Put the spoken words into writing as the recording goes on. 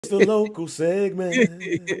It's the local segment.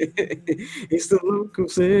 It's the local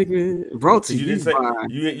segment brought to You you didn't say by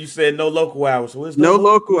you said no local hours, so it's the no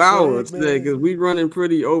local hours segment. because we running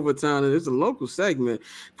pretty overtime. And it's a local segment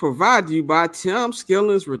provided you by Tim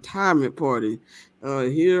Skillen's retirement party.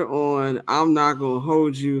 Here on I'm Not Gonna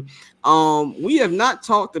Hold You. We have not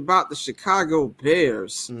talked about the Chicago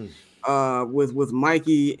Bears with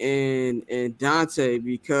Mikey and Dante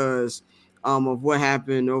because of what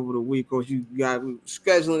happened over the week. Of course, you got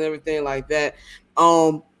scheduling everything like that.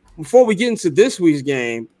 Before we get into this week's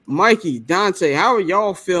game, Mikey, Dante, how are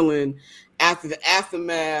y'all feeling after the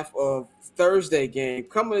aftermath of Thursday game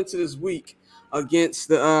coming into this week against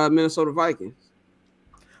the Minnesota Vikings?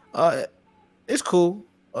 It's cool.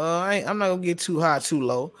 I'm not gonna get too high, too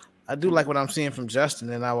low. I do like what I'm seeing from Justin,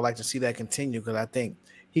 and I would like to see that continue because I think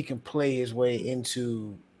he can play his way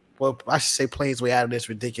into, well, I should say play his way out of this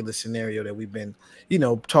ridiculous scenario that we've been,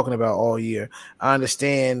 talking about all year. I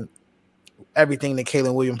understand everything that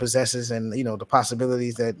Kalen Williams possesses and, the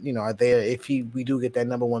possibilities that, are there if we do get that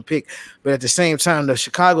number one pick. But at the same time, the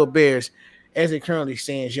Chicago Bears, as it currently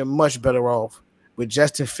stands, you're much better off with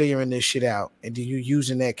Justin figuring this shit out and you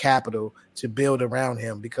using that capital to build around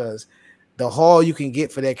him, because the haul you can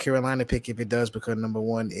get for that Carolina pick, if it does become number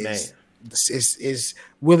one, is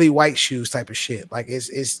Willie White shoes type of shit. Like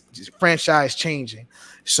it's franchise changing.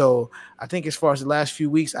 So I think as far as the last few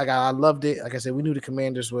weeks, I loved it. Like I said, we knew the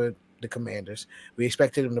Commanders were the Commanders. We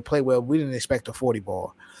expected them to play well. We didn't expect a 40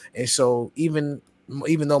 ball. And so even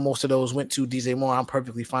though most of those went to DJ Moore, I'm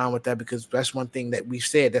perfectly fine with that, because that's one thing that we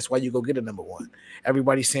said. That's why you go get a number one.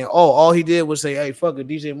 Everybody's saying, oh, all he did was say, hey, fuck it,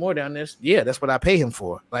 DJ Moore down there. Yeah, that's what I pay him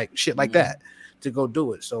for. Like shit like that to go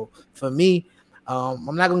do it. So for me,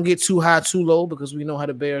 I'm not going to get too high, too low, because we know how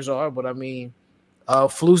the Bears are. But I mean,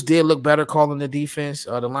 Flus did look better calling the defense.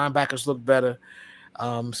 The linebackers look better.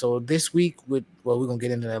 So this week, we're going to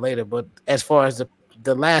get into that later. But as far as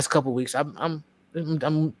the last couple of weeks, I'm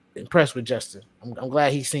impressed with Justin. I'm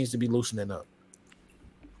glad he seems to be loosening up.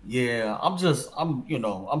 Yeah,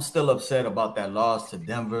 I'm still upset about that loss to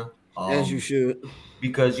Denver. As you should,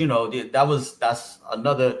 because that's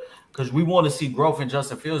another, because we want to see growth in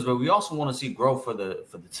Justin Fields, but we also want to see growth for the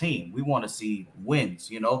team. We want to see wins.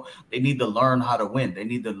 They need to learn how to win. They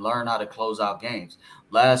need to learn how to close out games.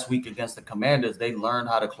 Last week against the Commanders, they learned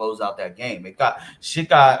how to close out that game. Shit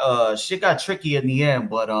got tricky in the end,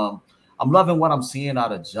 but I'm loving what I'm seeing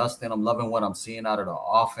out of Justin. I'm loving what I'm seeing out of the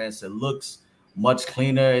offense. It looks much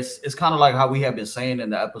cleaner. It's kind of like how we have been saying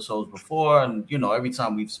in the episodes before, and every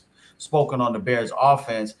time we've spoken on the Bears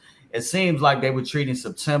offense, it seems like they were treating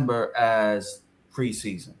September as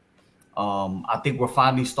preseason. I think we're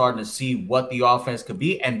finally starting to see what the offense could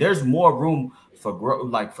be, and there's more room for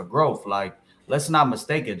growth. Like, let's not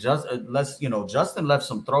mistake it. Justin left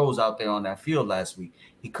some throws out there on that field last week.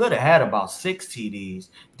 He could have had about 6 TDs.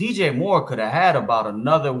 DJ Moore could have had about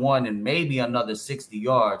another one and maybe another 60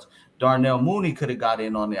 yards. Darnell Mooney could have got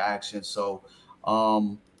in on the action. So,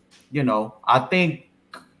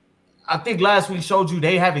 I think last week showed you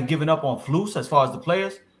they haven't given up on Flus as far as the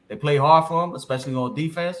players. They play hard for him, especially on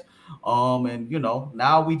defense.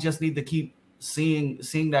 Now we just need to keep seeing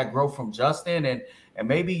that growth from Justin. And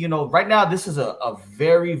maybe, right now this is a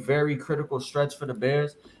very, very critical stretch for the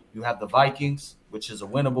Bears. You have the Vikings, which is a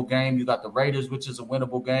winnable game. You got the Raiders, which is a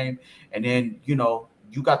winnable game. And then, you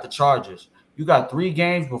got the Chargers. You got 3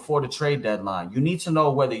 games before the trade deadline. You need to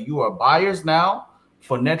know whether you are buyers now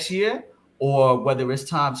for next year or whether it's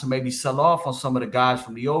time to maybe sell off on some of the guys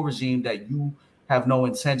from the old regime that you have no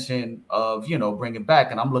intention of, bringing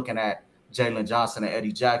back. And I'm looking at Jalen Johnson and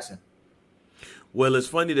Eddie Jackson. Well, it's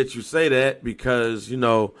funny that you say that because,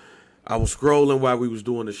 I was scrolling while we was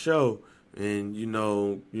doing the show. And,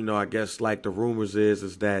 I guess like the rumors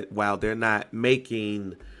is that while they're not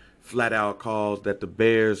making flat out calls, that the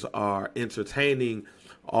Bears are entertaining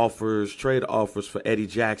trade offers for Eddie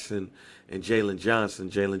Jackson and Jalen Johnson.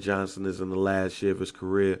 Jalen Johnson is in the last year of his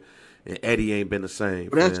career, and Eddie ain't been the same.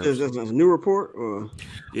 But that's a new report? Or?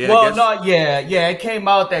 Yeah. Well, it came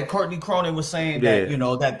out that Courtney Cronin was saying that,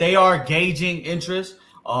 that they are gauging interest.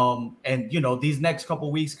 And these next couple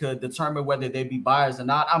of weeks could determine whether they be buyers or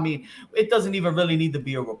not. I mean, it doesn't even really need to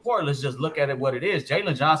be a report. Let's just look at it what it is.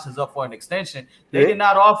 Jalen Johnson's up for an extension. They did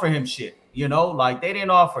not offer him shit, they didn't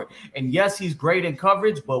offer. And yes, he's great in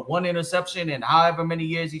coverage, but 1 interception in however many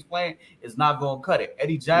years he's playing is not going to cut it.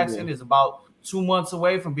 Eddie Jackson is about 2 months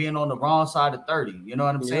away from being on the wrong side of 30. You know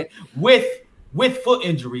what I'm saying? With foot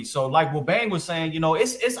injury. So like what Bang was saying,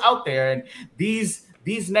 it's out there, and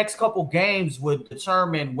these next couple games would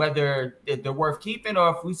determine whether they're worth keeping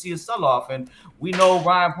or if we see a sell-off. And we know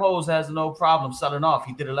Ryan Poles has no problem selling off.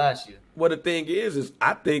 He did it last year. Well, the thing is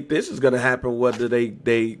I think this is going to happen whether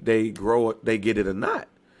they grow, they get it or not.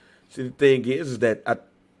 See, the thing is that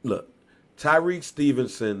look, Tyreek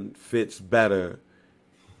Stevenson fits better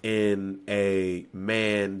in a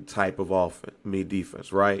man type of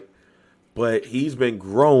defense, right? But he's been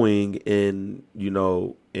growing in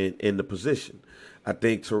the position. I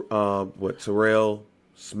think Terrell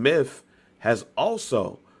Smith has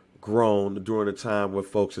also grown during the time where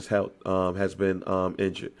folks' health has been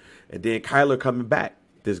injured, and then Kyler coming back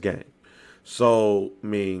this game. So I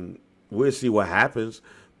mean, we'll see what happens.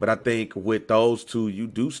 But I think with those two, you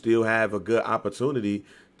do still have a good opportunity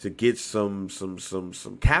to get some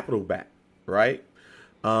capital back, right?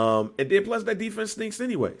 And then plus that defense stinks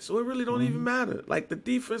anyway, so it really don't even matter. Like, the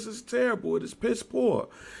defense is terrible; it is piss poor,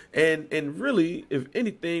 and really, if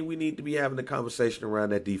anything, we need to be having a conversation around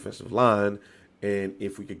that defensive line, and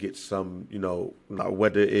if we could get some,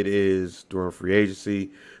 whether it is during free agency,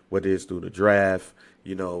 whether it's through the draft,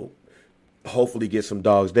 hopefully get some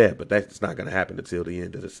dogs there. But that's not going to happen until the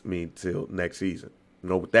end of till next season.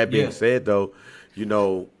 With that being said, though,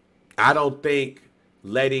 I don't think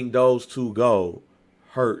letting those two go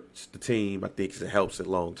hurts the team. I think it helps it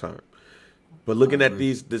long term. But looking at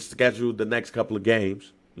the schedule, the next couple of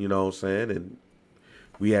games, you know what I'm saying, and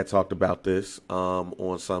we had talked about this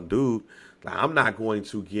on some dude. Like, I'm not going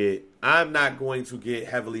to get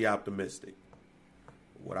heavily optimistic.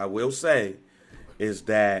 What I will say is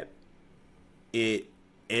that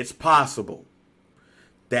it's possible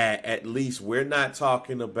that at least we're not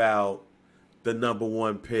talking about the number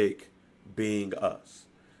one pick being us.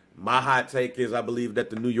 My hot take is I believe that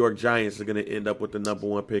the New York Giants are going to end up with the number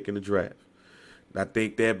one pick in the draft. I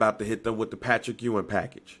think they're about to hit them with the Patrick Ewing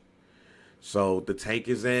package. So the tank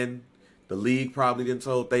is in. The league probably didn't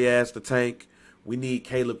told they asked the tank, we need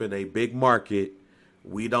Caleb in a big market.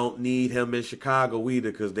 We don't need him in Chicago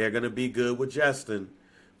either because they're going to be good with Justin.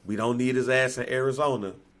 We don't need his ass in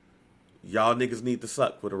Arizona. Y'all niggas need to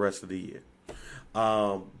suck for the rest of the year.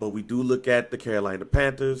 But we do look at the Carolina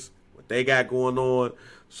Panthers, what they got going on.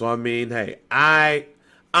 So, I mean, hey,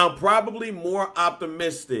 I'm probably more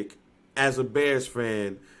optimistic as a Bears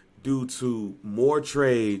fan due to more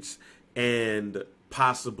trades and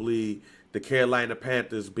possibly the Carolina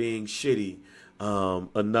Panthers being shitty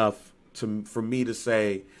enough for me to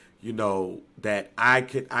say, that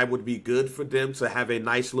I would be good for them to have a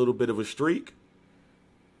nice little bit of a streak.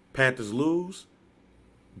 Panthers lose.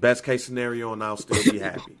 Best case scenario, and I'll still be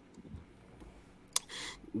happy.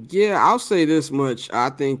 Yeah, I'll say this much. I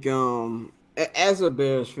think as a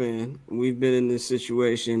Bears fan, we've been in this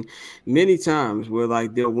situation many times where,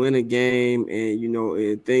 like, they'll win a game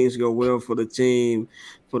and, things go well for the team,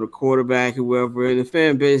 for the quarterback, whoever, and the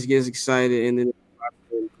fan base gets excited, and then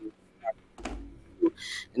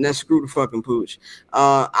that's screw the fucking pooch.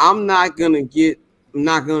 I'm not gonna get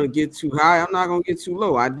too high. I'm not gonna get too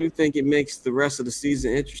low. I do think it makes the rest of the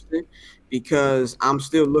season interesting because I'm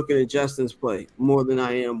still looking at Justin's play more than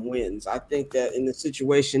I am wins. I think that in the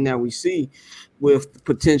situation that we see with the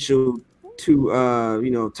potential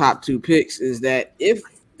to top two picks is that if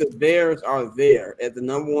the Bears are there at the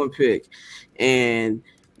number one pick and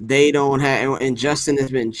they don't have, and Justin has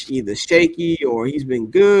been either shaky or he's been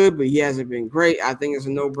good, but he hasn't been great, I think it's a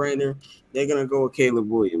no-brainer. They're going to go with Caleb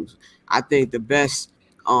Williams. I think the best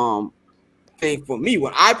thing for me,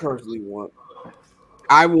 what I personally want,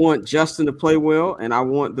 I want Justin to play well, and I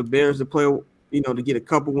want the Bears to play, to get a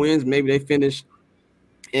couple wins. Maybe they finish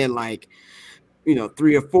in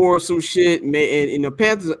 3 or 4 or some shit. And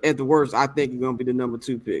Panthers at the worst, I think, are going to be the number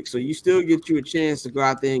 2 pick. So you still get you a chance to go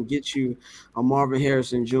out there and get you a Marvin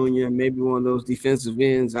Harrison Jr., maybe one of those defensive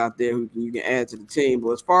ends out there who you can add to the team.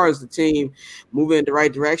 But as far as the team moving in the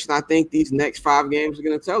right direction, I think these next 5 games are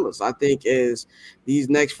going to tell us. I think as these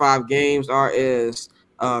next 5 games are as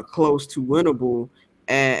close to winnable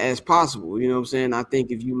as possible. You know what I'm saying? I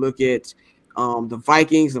think if you look at the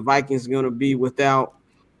Vikings are going to be without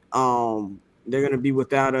they're going to be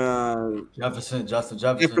without Justin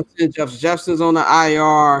Jefferson. Jefferson's on the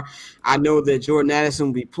IR. I know that Jordan Addison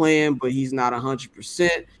will be playing, but he's not 100%.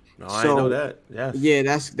 No, I know that. Yes. Yeah,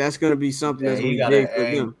 that's going to be something that's going to be big for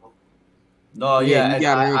them. No,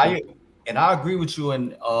 and I agree with you.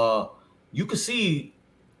 And you can see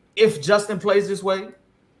if Justin plays this way,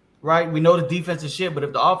 right? We know the defense is shit, but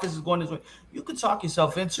if the offense is going this way, you could talk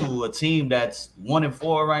yourself into a team that's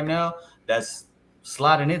 1-4 right now. That's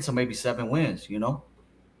sliding into maybe 7 wins,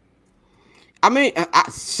 I mean,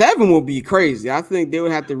 7 will be crazy. I think they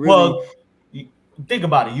would have to really. Well, think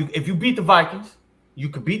about it. If you beat the Vikings, you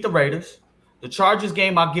could beat the Raiders. The Chargers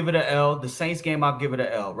game, I'll give it an L. The Saints game, I'll give it an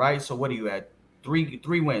L, right? So what are you at? 3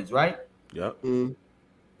 wins, right? Yep.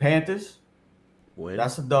 Panthers, Win.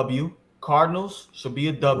 that's a W. Cardinals should be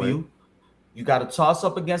a W. Win. You got to toss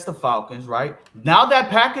up against the Falcons, right? Now that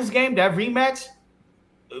Packers game, that rematch,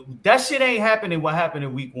 that shit ain't happening what happened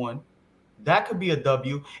in week 1. That could be a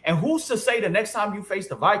W. And who's to say the next time you face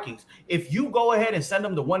the Vikings, if you go ahead and send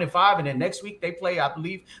them to 1-5, and then next week they play, I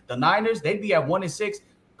believe, the Niners, they'd be at 1-6.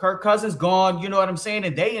 Kirk Cousins gone, you know what I'm saying?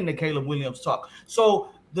 And they in the Caleb Williams talk. So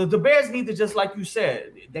the Bears need to, just like you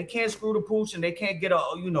said, they can't screw the pooch and they can't get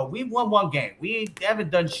we won one game. We haven't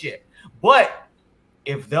done shit. But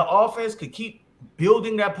if the offense could keep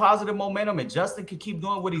building that positive momentum and Justin could keep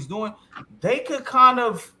doing what he's doing, they could kind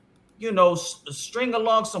of, string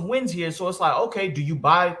along some wins here. So it's like, okay, do you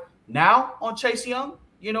buy now on Chase Young?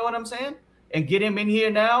 You know what I'm saying? And get him in here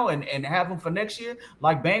now and have him for next year,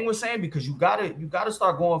 like Bang was saying, because you gotta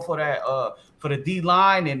start going for that for the D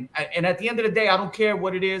line. And at the end of the day, I don't care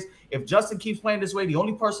what it is. If Justin keeps playing this way, the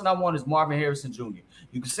only person I want is Marvin Harrison Jr.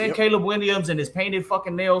 You can send Caleb Williams and his painted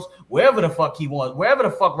fucking nails wherever the fuck he wants, wherever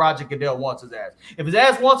the fuck Roger Goodell wants his ass. If his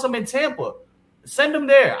ass wants him in Tampa, send him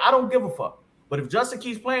there. I don't give a fuck. But if Justin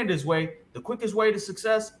keeps playing this way, the quickest way to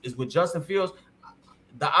success is with Justin Fields.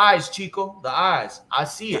 The eyes, Chico, the eyes. I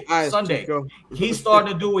see it Sunday. He's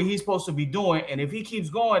starting to do what he's supposed to be doing. And if he keeps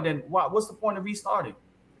going, then what's the point of restarting?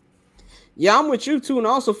 Yeah, I'm with you too. And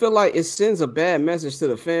I also feel like it sends a bad message to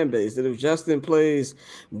the fan base that if Justin plays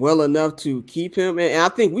well enough to keep him, and I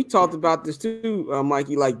think we talked about this too,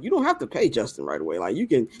 Mikey, like you don't have to pay Justin right away. Like you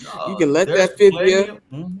can let that 5th year.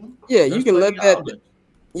 Yeah, you can let that.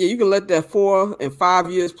 Yeah, you can let that 4 and 5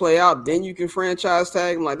 years play out. Then you can franchise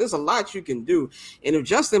tag him. Like, there's a lot you can do. And if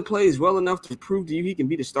Justin plays well enough to prove to you he can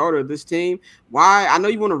be the starter of this team, why? I know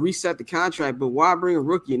you want to reset the contract, but why bring a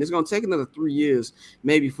rookie? And it's going to take another 3 years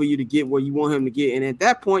maybe for you to get what you want him to get. And at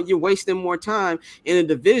that point, you're wasting more time in a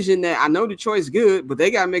division that I know Detroit's good, but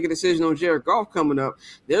they got to make a decision on Jared Goff coming up.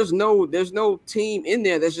 There's no team in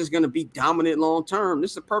there that's just going to be dominant long term.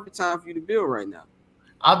 This is the perfect time for you to build right now.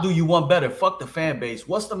 I'll do you one better. Fuck the fan base.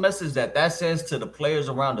 What's the message that sends to the players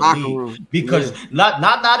around the locker league? Room. Because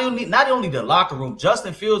not only the locker room,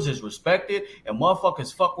 Justin Fields is respected and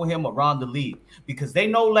motherfuckers fuck with him around the league because they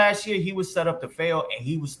know last year he was set up to fail and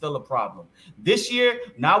he was still a problem. This year,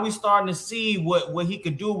 now we're starting to see what he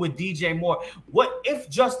could do with DJ Moore. What if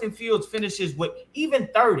Justin Fields finishes with even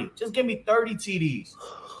 30? Just give me 30 TDs.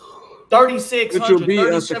 3,600, which will be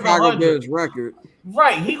a Chicago Bears record.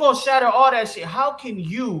 Right, he gonna shatter all that shit. How can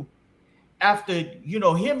you, after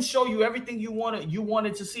him show you everything you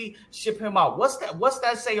wanted to see, ship him out? What's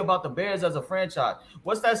that say about the Bears as a franchise?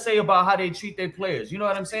 What's that say about how they treat their players? You know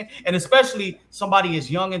what I'm saying? And especially somebody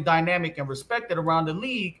as young and dynamic and respected around the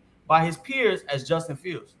league by his peers as Justin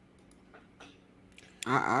Fields.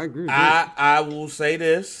 I agree. I will say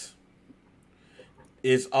this.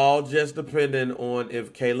 It's all just dependent on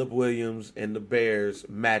if Caleb Williams and the Bears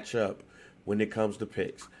match up when it comes to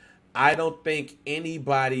picks. I don't think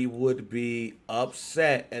anybody would be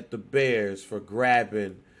upset at the Bears for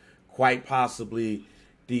grabbing quite possibly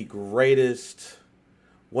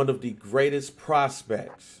one of the greatest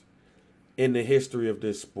prospects in the history of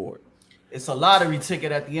this sport. It's a lottery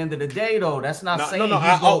ticket at the end of the day, though. That's not saying you know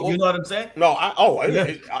what I'm saying?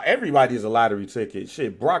 Everybody's a lottery ticket.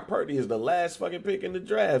 Shit, Brock Purdy is the last fucking pick in the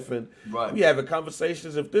draft, and we having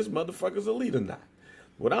conversations if this motherfucker's elite or not.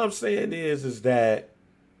 What I'm saying is that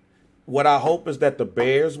what I hope is that the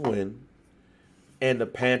Bears win and the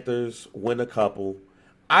Panthers win a couple.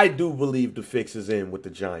 I do believe the fix is in with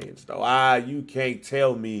the Giants, though. You can't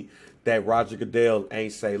tell me that Roger Goodell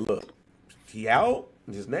ain't say, look, he out?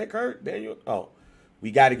 His neck hurt? Daniel? Oh,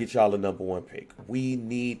 we got to get y'all a number 1 pick. We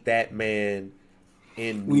need that man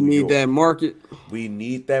in New York. That market. We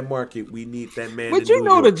need that market. We need that man. But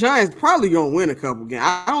the Giants probably gonna win a couple games.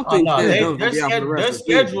 I don't think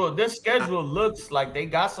their schedule looks like they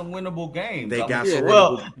got some winnable games. They got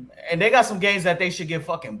and they got some games that they should get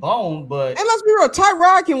fucking boned. But and let's be real,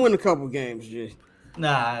 Tyrod can win a couple games.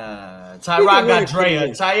 Nah. Tyrod got Drea.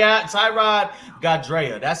 Tyrod got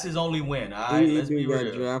Drea. That's his only win. All right, let's be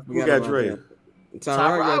real. Who got Drea?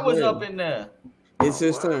 Tyrod was up in there. It's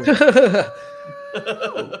his turn.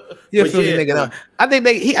 I think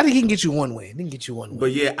he can get you one win. He can get you one win.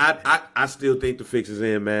 But yeah, I still think the fix is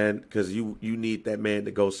in, man, because you need that man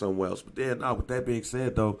to go somewhere else. But then, with that being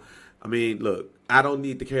said, though, I mean, look, I don't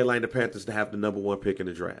need the Carolina Panthers to have the number 1 pick in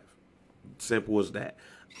the draft. Simple as that.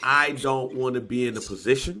 I don't want to be in the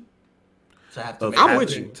position to have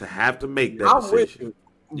to make that decision.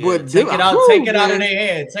 Yeah, take it out of their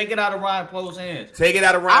hands. Take it out of Ryan Poe's hands. Take it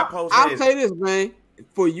out of Ryan Poe's hands. I'll say this, man.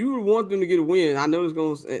 for you to want them to get a win, I know it's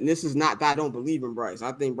going to, and this is not that I don't believe in Bryce.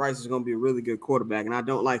 I think Bryce is going to be a really good quarterback, and I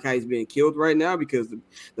don't like how he's being killed right now because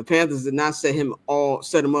the Panthers did not set him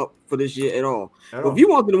up for this year at all. But if you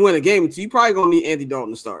want them to win a game or two, you probably going to need Andy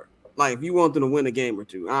Dalton to start. Like, if you want them to win a game or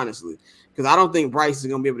two, honestly, because I don't think Bryce is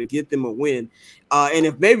going to be able to get them a win. And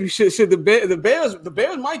if maybe should the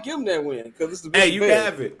Bears might give them that win because it's the Bears. Hey, you can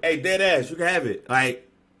have it. Hey, dead ass, you can have it. Like,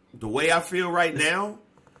 the way I feel right now,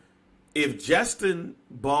 if Justin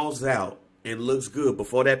balls out and looks good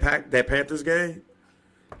before that Panthers game,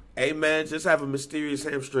 hey man, just have a mysterious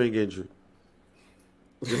hamstring injury.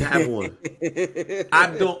 Just have one. I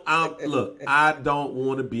don't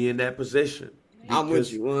want to be in that position. I'm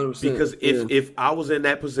with you 100%. Because if I was in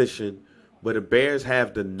that position where the Bears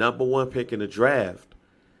have the number 1 pick in the draft,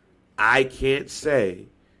 I can't say,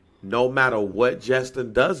 no matter what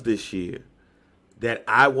Justin does this year, that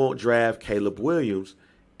I won't draft Caleb Williams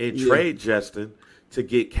and trade Justin to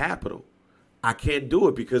get capital. I can't do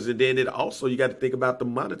it because then it also, you got to think about the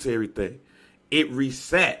monetary thing. It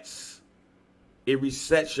resets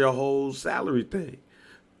your whole salary thing.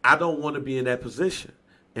 I don't want to be in that position.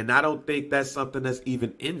 And I don't think that's something that's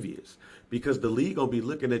even envious because the league going to be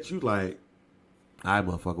looking at you like, all right,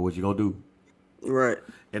 motherfucker, what you going to do? Right.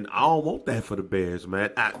 And I don't want that for the Bears,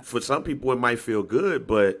 man. For some people, it might feel good,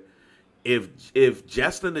 but if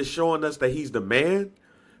Justin is showing us that he's the man,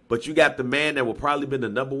 but you got the man that will probably been the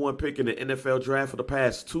number 1 pick in the NFL draft for the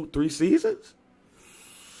past 2-3 seasons,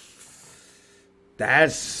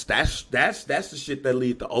 that's the shit that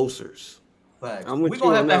lead to ulcers. We're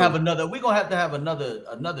gonna have to have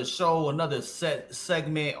another show, another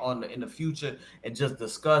segment in the future, and just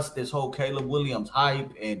discuss this whole Caleb Williams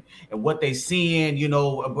hype and what they seeing,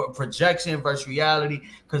 projection versus reality.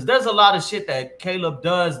 Because there's a lot of shit that Caleb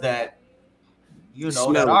does that,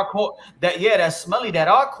 that's smelly that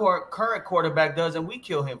our current quarterback does, and we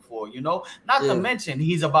kill him for. Not to mention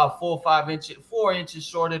he's about 4 inches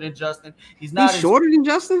shorter than Justin. He's shorter than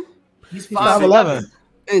Justin. He's 5'11".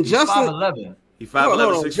 And Justin, 5'11". He's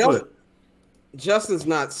 5'11", 6 foot. Justin's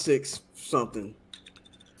not 6 something.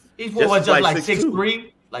 He's just like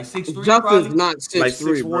 6'3", like 6'3". Justin's not 6'3", like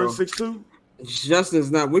 6'1", bro. 6'2".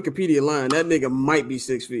 Justin's not Wikipedia lying. That nigga might be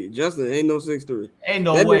 6 feet. Justin ain't no 6'3". Ain't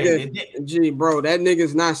no way. Bro, that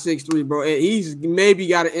nigga's not 6'3", bro. And he's maybe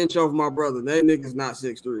got an inch over my brother. That nigga's not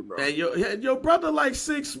 6'3", bro. And your brother like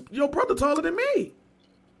 6. Your brother taller than me.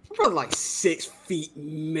 My brother like 6 feet,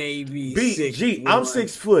 maybe. I'm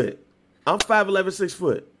 6 foot. I'm 5'11", 6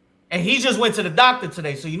 foot. And he just went to the doctor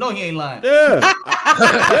today, so he ain't lying. Yeah.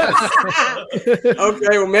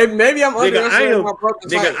 Okay, well maybe I'm underestimating my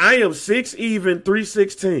brother's height. I am 6 even,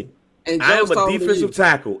 316. And I am a defensive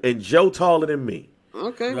tackle, and Joe taller than me.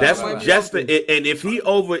 Okay, that's Justin. And if he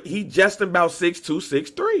Justin about 6'2",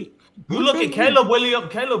 6'3". You look at Caleb Williams.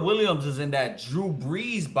 Caleb Williams is in that Drew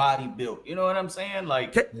Brees body built. You know what I'm saying?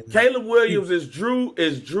 Like Caleb Williams is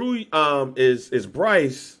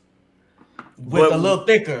Bryce. With a little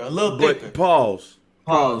thicker. Pause.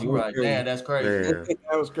 You right. Damn, that's crazy.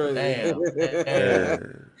 That was crazy. Damn.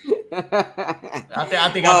 I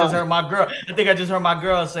think I just heard my girl. I think I just heard my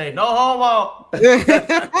girl say, "No homo."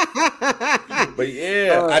 But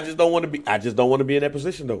yeah, I just don't want to be. I just don't want to be in that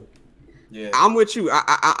position though. Yeah, I'm with you.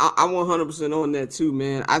 I'm 100% on that too,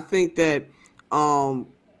 man. I think that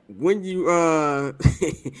when you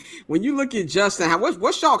when you look at Justin,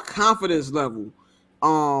 what's y'all confidence level?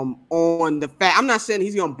 On the fact, I'm not saying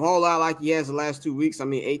he's gonna ball out like he has the last 2 weeks. I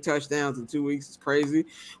mean, 8 touchdowns in 2 weeks is crazy.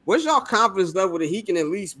 What's y'all confidence level that he can at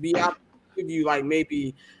least be out, give you like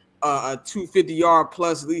maybe a 250-yard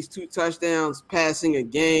plus, at least 2 touchdowns passing a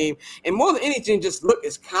game, and more than anything, just look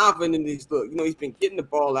as confident in these look. He's been getting the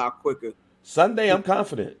ball out quicker. Sunday, I'm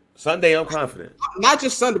confident. Not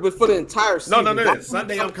just Sunday, but for the entire season. No.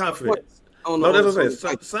 Sunday, I'm confident. No, that's what I'm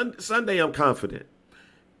saying. Sunday, I'm confident.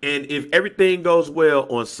 And if everything goes well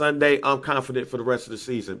on Sunday, I'm confident for the rest of the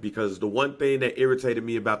season because the one thing that irritated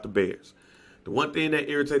me about the Bears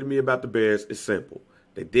is simple.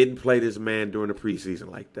 They didn't play this man during the preseason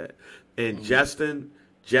like that. And Justin,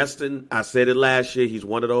 I said it last year, he's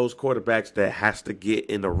one of those quarterbacks that has to get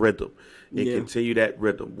in the rhythm and continue that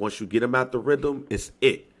rhythm. Once you get him out the rhythm, it's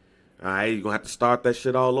it. All right, you're going to have to start that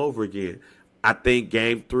shit all over again. I think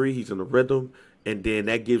game 3, he's in the rhythm. And then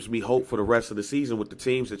that gives me hope for the rest of the season with the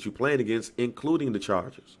teams that you're playing against, including the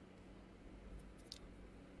Chargers.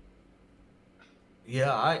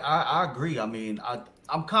 Yeah, I agree. I mean,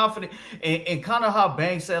 I'm confident. And kind of how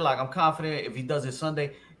Bang said, like, I'm confident if he does it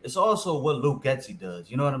Sunday. It's also what Luke Getsy does.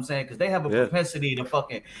 You know what I'm saying? Because they have a propensity to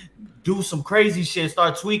fucking do some crazy shit,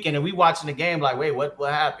 start tweaking, and we watching the game like, wait, what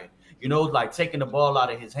happened? Like taking the ball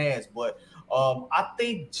out of his hands. But I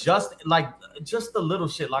think just the little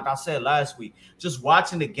shit, like I said last week, just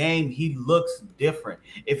watching the game, he looks different.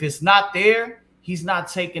 If it's not there, he's not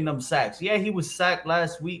taking them sacks. Yeah, he was sacked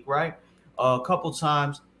last week, right? A couple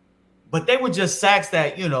times. But they were just sacks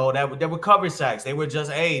that, that were covered sacks. They were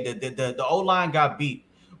just, hey, the O-line got beat.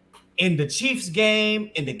 In the Chiefs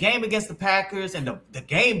game, in the game against the Packers, and the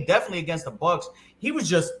game definitely against the Bucks, he was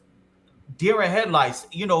just deer in headlights.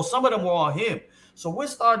 Some of them were on him. So we're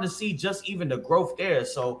starting to see just even the growth there.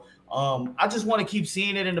 So I just want to keep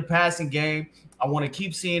seeing it in the passing game. I want to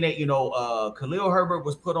keep seeing it. Khalil Herbert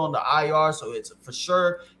was put on the IR, so it's for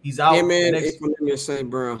sure he's out. Yeah, man, it's St.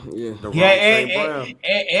 Brown. Yeah,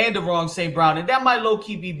 and the wrong St. Brown, and that might low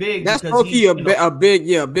key be big. That's low key a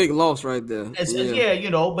big loss right there. But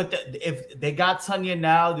if they got Tunya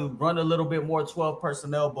now to run a little bit more 12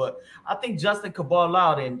 personnel, but I think Justin could ball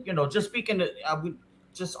out. And just speaking to,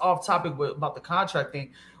 just off topic about the contract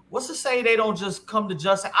thing. What's to say they don't just come to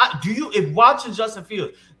Justin? If watching Justin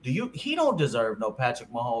Fields, he don't deserve no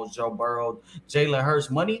Patrick Mahomes, Joe Burrow, Jalen Hurts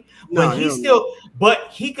money, but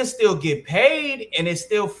he could still get paid, and it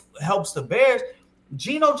still helps the Bears.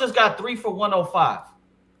 Geno just got 3 for 105.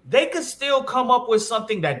 They could still come up with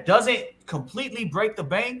something that doesn't completely break the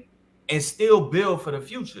bank and still build for the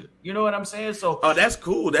future. You know what I'm saying? So, that's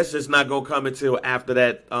cool. That's just not gonna come until after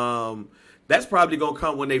that. That's probably gonna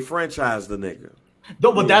come when they franchise the nigga.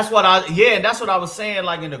 No, but that's what I was saying,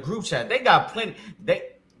 like in the group chat. They got plenty.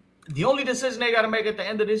 The only decision they got to make at the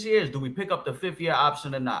end of this year is, do we pick up the 5th-year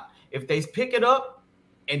option or not? If they pick it up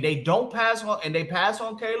and they don't pass on, and they pass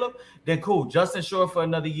on Caleb, then cool. Justin Short for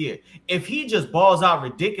another year. If he just balls out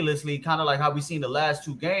ridiculously, kind of like how we seen the last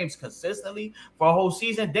 2 games consistently for a whole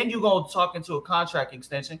season, then you're going to talk into a contract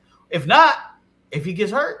extension. If not, if he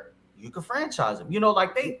gets hurt, you can franchise him.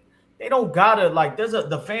 They don't gotta,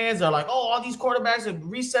 the fans are like, oh, all these quarterbacks are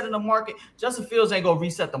resetting the market. Justin Fields ain't gonna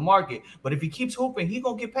reset the market, but if he keeps hooping, he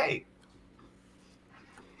gonna get paid.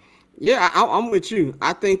 Yeah, I'm with you.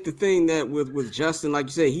 I think the thing that with Justin, like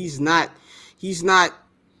you said, he's not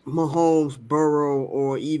Mahomes, Burrow,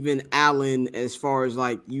 or even Allen as far as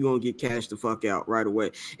you gonna get cash the fuck out right away.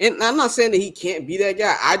 And I'm not saying that he can't be that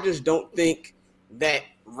guy. I just don't think that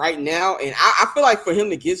right now, and I feel like for him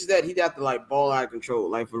to get to that, he'd have to ball out of control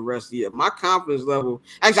for the rest of the year. My confidence level,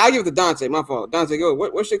 actually, I'll give it to Dante. My fault. Dante, go.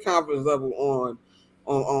 What's your confidence level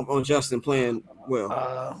on Justin playing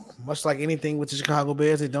well? Much like anything with the Chicago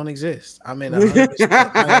Bears, it don't exist. I'm in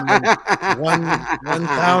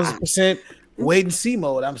 1,000% wait and see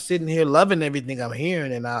mode. I'm sitting here loving everything I'm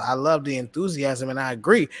hearing, and I love the enthusiasm, and I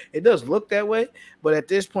agree. It does look that way, but at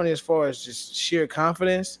this point, as far as just sheer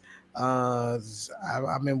confidence, I'm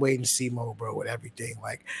in wait and see mode, bro, with everything.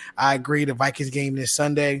 I agree, the Vikings game this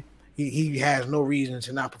Sunday, he has no reason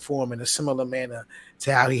to not perform in a similar manner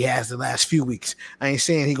to how he has the last few weeks. I ain't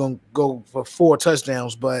saying he's gonna go for 4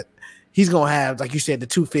 touchdowns, but he's gonna have, like you said, the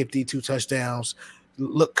 250, 2 touchdowns,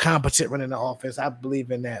 look competent running the offense. I believe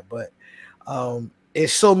in that, but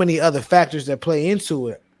there's so many other factors that play into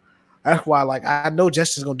it. That's why, I know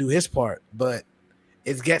Justin's gonna do his part, but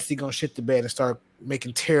it's Getsy gonna shit the bed and start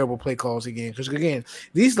making terrible play calls again. Because again,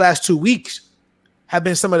 these last 2 weeks have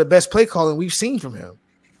been some of the best play calling we've seen from him.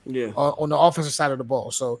 Yeah, on the offensive side of the ball.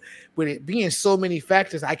 So with it being so many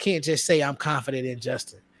factors, I can't just say I'm confident in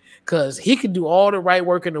Justin, because he can do all the right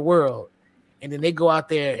work in the world, and then they go out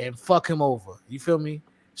there and fuck him over. You feel me?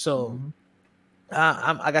 So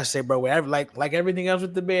I gotta say, bro, like everything else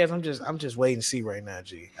with the Bears, I'm just waiting to see right now.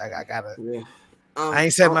 G, I gotta. Yeah. I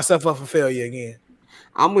ain't setting myself up for failure again.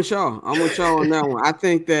 I'm with y'all. I'm with y'all on that one. I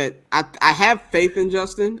think that I have faith in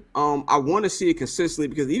Justin. I want to see it consistently,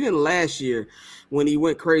 because even last year when he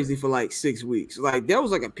went crazy for 6 weeks, there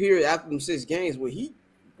was a period after them 6 games where he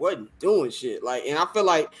wasn't doing shit. And I feel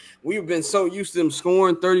like we've been so used to him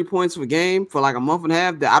scoring 30 points a game for a month and a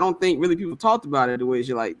half that I don't think really people talked about it the way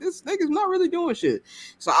you're this nigga's not really doing shit.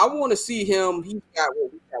 So I want to see him. He's got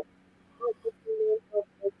what we got.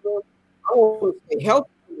 I want to stay healthy.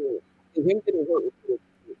 And him getting hurt with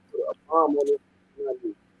a bomb on it.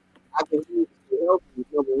 I think he's healthy,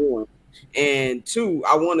 number 1. And 2,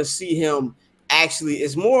 I want to see him actually.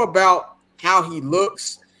 It's more about how he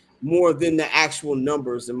looks more than the actual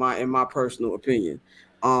numbers, in my personal opinion,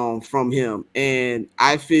 from him. And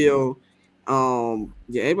I feel,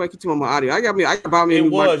 everybody keep talking about my audio. I got me.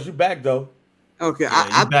 You back though? Okay,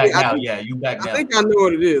 yeah, you back now. I think I know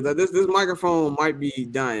what it is. This microphone might be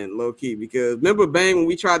dying low key, because remember, Bang, when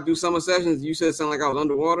we tried to do summer sessions, you said it sounded like I was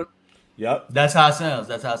underwater. Yep, that's how it sounds.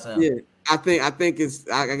 Yeah, I think it's.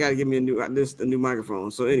 I gotta give me a new microphone.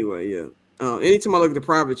 So anyway, yeah. Anytime I look at the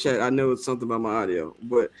private chat, I know it's something about my audio,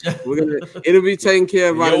 but it'll be taken care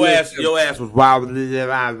of. Your ass was wild.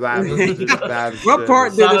 What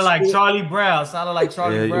part did sounded like Charlie Brown? Sounded like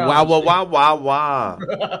Charlie Brown. Wow.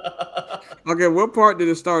 Okay, what part did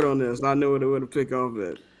it start on this? I know where to pick off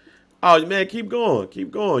at. Oh man, keep going. You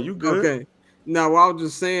good? Okay. Now, what I was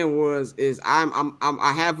just saying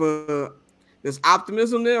I have there's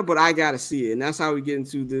optimism there, but I gotta see it, and that's how we get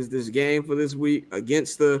into this game for this week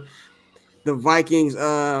against the Vikings.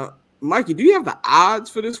 Mikey, do you have the odds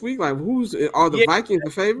for this week? Like, are the Vikings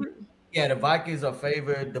the favorite? Yeah, the Vikings are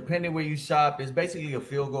favored. Depending where you shop, it's basically a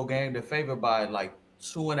field goal game. They're favored by like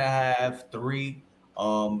 2.5, 3.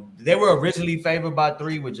 They were originally favored by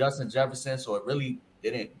 3 with Justin Jefferson, so it really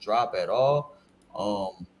didn't drop at all.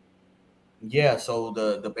 Yeah, so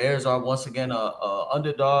the Bears are once again a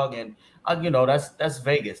underdog, and that's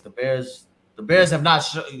Vegas. The Bears have not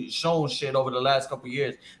shown shit over the last couple of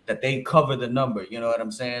years that they cover the number. You know what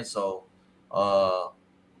I'm saying? So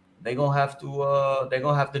they're gonna have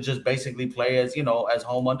to just basically play as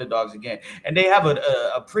home underdogs again, and they have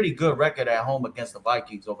a pretty good record at home against the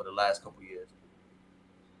Vikings over the last couple of years.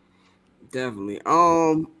 Definitely.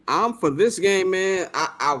 I'm for this game, man.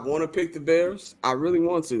 I want to pick the Bears. I really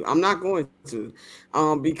want to. I'm not going to,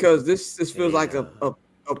 because this feels like a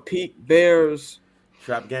peak Bears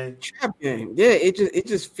trap game. Yeah, it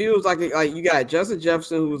just feels like you got Justin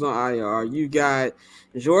Jefferson who's on IR. You got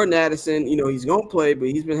Jordan Addison. He's gonna play, but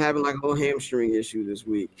he's been having like a little hamstring issue this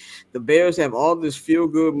week. The Bears have all this feel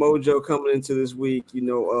good mojo coming into this week. Even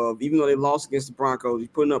though they lost against the Broncos, he's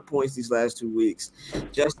putting up points these last 2 weeks.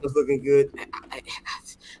 Justin's looking good.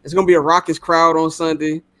 It's gonna be a raucous crowd on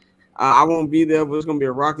Sunday. I won't be there, but it's gonna be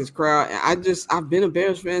a raucous crowd. And I've been a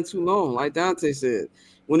Bears fan too long, like Dante said.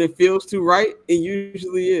 When it feels too right, it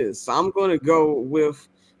usually is. So I'm going to go with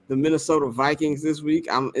the Minnesota Vikings this week.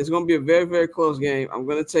 It's going to be a very, very close game. I'm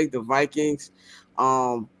going to take the Vikings.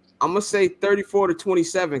 I'm going to say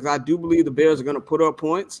 34-27 because I do believe the Bears are going to put up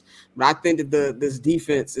points. But I think that this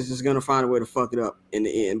defense is just going to find a way to fuck it up in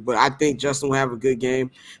the end. But I think Justin will have a good game.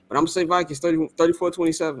 But I'm going to say Vikings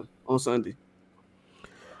 34-27 on Sunday.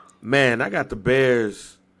 Man, I got the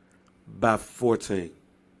Bears by 14.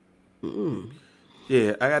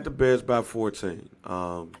 Yeah, I got the Bears by 14.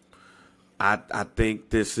 I think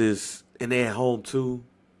this is, and they're at home too.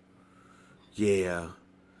 Yeah,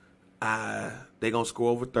 they gonna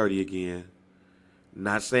score over 30 again.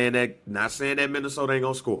 Not saying that Minnesota ain't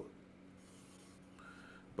gonna score,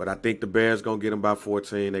 but I think the Bears gonna get them by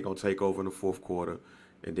 14. They're gonna take over in the fourth quarter,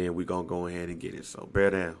 and then we gonna go ahead and get it. So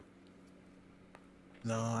bear down.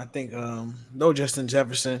 No, I think no Justin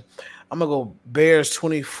Jefferson. I'm gonna go Bears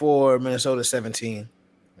 24, Minnesota 17.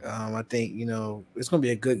 I think it's gonna be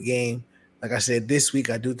a good game. Like I said, this week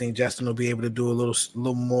I do think Justin will be able to do a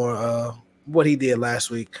little more what he did last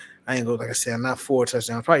week. I ain't go like I said, not 4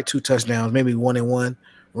 touchdowns, probably 2 touchdowns, maybe 1 and 1,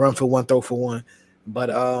 run for 1, throw for 1. But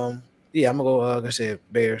yeah, I'm gonna go like I said,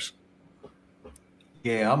 Bears.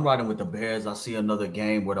 Yeah, I'm riding with the Bears. I see another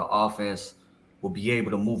game where the offense will be able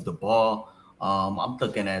to move the ball. I'm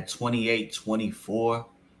looking at 28-24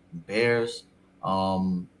 Bears.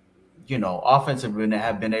 Offense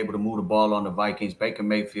have been able to move the ball on the Vikings. Baker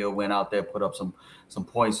Mayfield went out there, put up some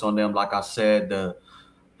points on them. Like I said, the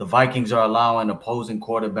Vikings are allowing opposing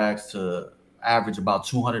quarterbacks to average about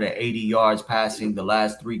 280 yards passing the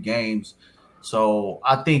last 3 games. So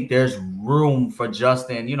I think there's room for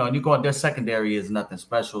Justin, and you go out their secondary is nothing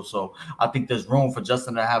special. So I think there's room for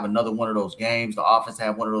Justin to have another one of those games. The offense to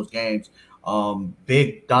have one of those games.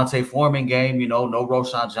 Big Dante Foreman game, no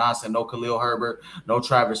Roshan Johnson, no Khalil Herbert, no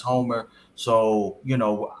Travis Homer. So,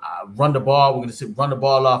 run the ball. We're going to run the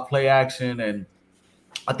ball off play action. And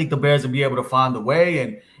I think the Bears will be able to find the way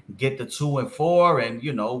and get the 2 and 4. And,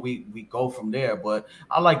 we go from there. But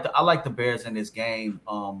I like the Bears in this game.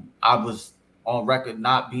 I was on record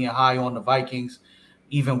not being high on the Vikings,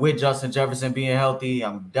 even with Justin Jefferson being healthy.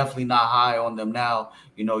 I'm definitely not high on them now.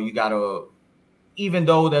 You got to, even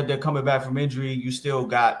though that they're coming back from injury, you still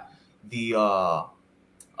got the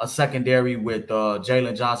a secondary with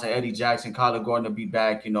Jalen Johnson, Eddie Jackson, Kyler Gordon to be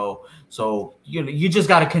back. So you just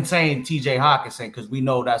got to contain T.J. Hockenson because we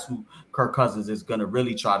know that's who Kirk Cousins is going to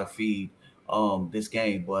really try to feed this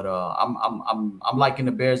game. But I'm liking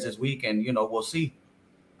the Bears this week, and we'll see.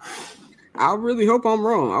 I really hope I'm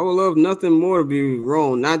wrong. I would love nothing more to be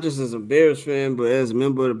wrong, not just as a Bears fan, but as a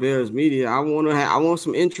member of the Bears media. I want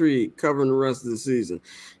some intrigue covering the rest of the season.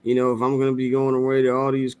 If I'm going to be going away to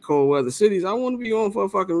all these cold weather cities, I want to be going for a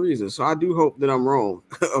fucking reason. So I do hope that I'm wrong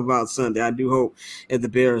about Sunday. I do hope that the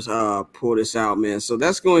Bears pull this out, man. So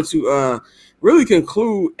that's going to really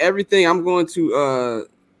conclude everything I'm going to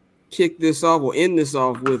kick this off or end this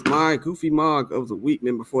off with my Goofy Mog of the week,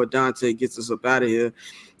 man, before Dante gets us up out of here.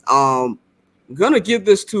 I'm gonna give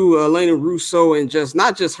this to Elena Russo, and just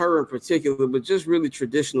not just her in particular, but just really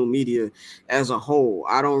traditional media as a whole.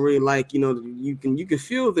 I don't really like, you can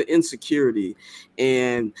feel the insecurity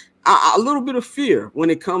and a little bit of fear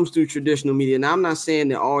when it comes to traditional media. And I'm not saying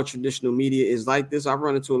that all traditional media is like this. I've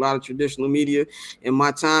run into a lot of traditional media in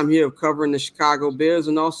my time here of covering the Chicago Bears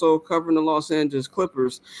and also covering the Los Angeles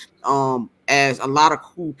Clippers as a lot of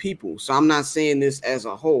cool people. So I'm not saying this as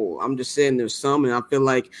a whole. I'm just saying there's some, and I feel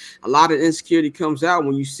like a lot of insecurity comes out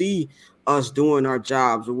when you see us doing our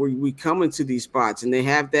jobs, or we come into these spots and they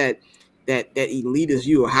have that elitist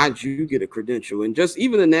view of how'd you get a credential, and just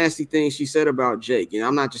even the nasty things she said about Jake.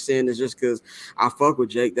 I'm not just saying this just because I fuck with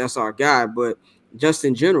Jake, that's our guy, but just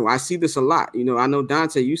in general, I see this a lot. I know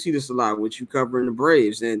Dante, you see this a lot with you covering the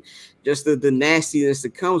Braves and just the nastiness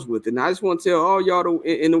that comes with it. And I just want to tell all y'all,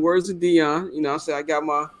 in the words of Dion, I said I got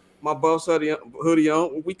my Buffs hoodie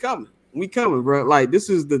on. We coming, bro. Like, this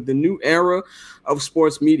is the new era of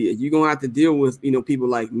sports media. You're gonna have to deal with people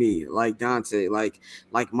like me, like Dante, like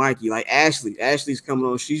Mikey, like Ashley. Ashley's coming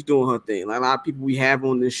on, she's doing her thing. Like, a lot of people we have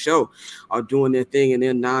on this show are doing their thing in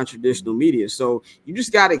their non-traditional media. So you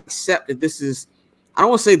just gotta accept that this is, I don't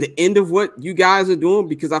want to say the end of what you guys are doing,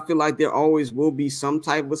 because I feel like there always will be some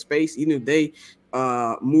type of space, even if they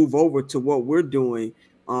move over to what we're doing.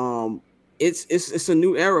 It's a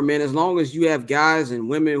new era, man. As long as you have guys and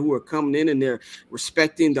women who are coming in and they're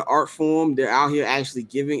respecting the art form, they're out here actually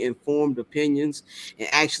giving informed opinions and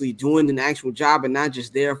actually doing an actual job and not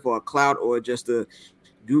just there for a clout or just to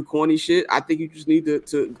do corny shit. I think you just need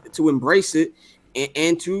to embrace it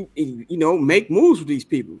and to make moves with these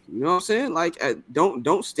people. You know what I'm saying? Like,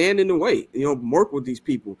 don't stand in the way. Work with these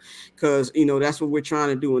people, because that's what we're trying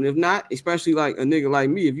to do. And if not, especially like a nigga like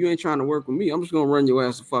me, if you ain't trying to work with me, I'm just gonna run your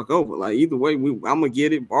ass the fuck over. Like, either way, I'm gonna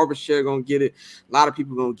get it. Barbershare gonna get it. A lot of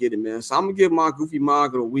people gonna get it, man. So I'm gonna give my Goofy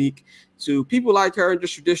Mog of the week to people like her and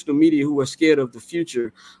just traditional media who are scared of the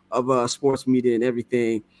future of sports media and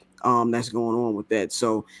everything that's going on with that.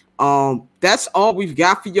 So that's all we've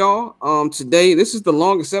got for y'all today. This is the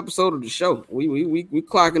longest episode of the show. We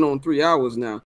clocking on 3 hours now.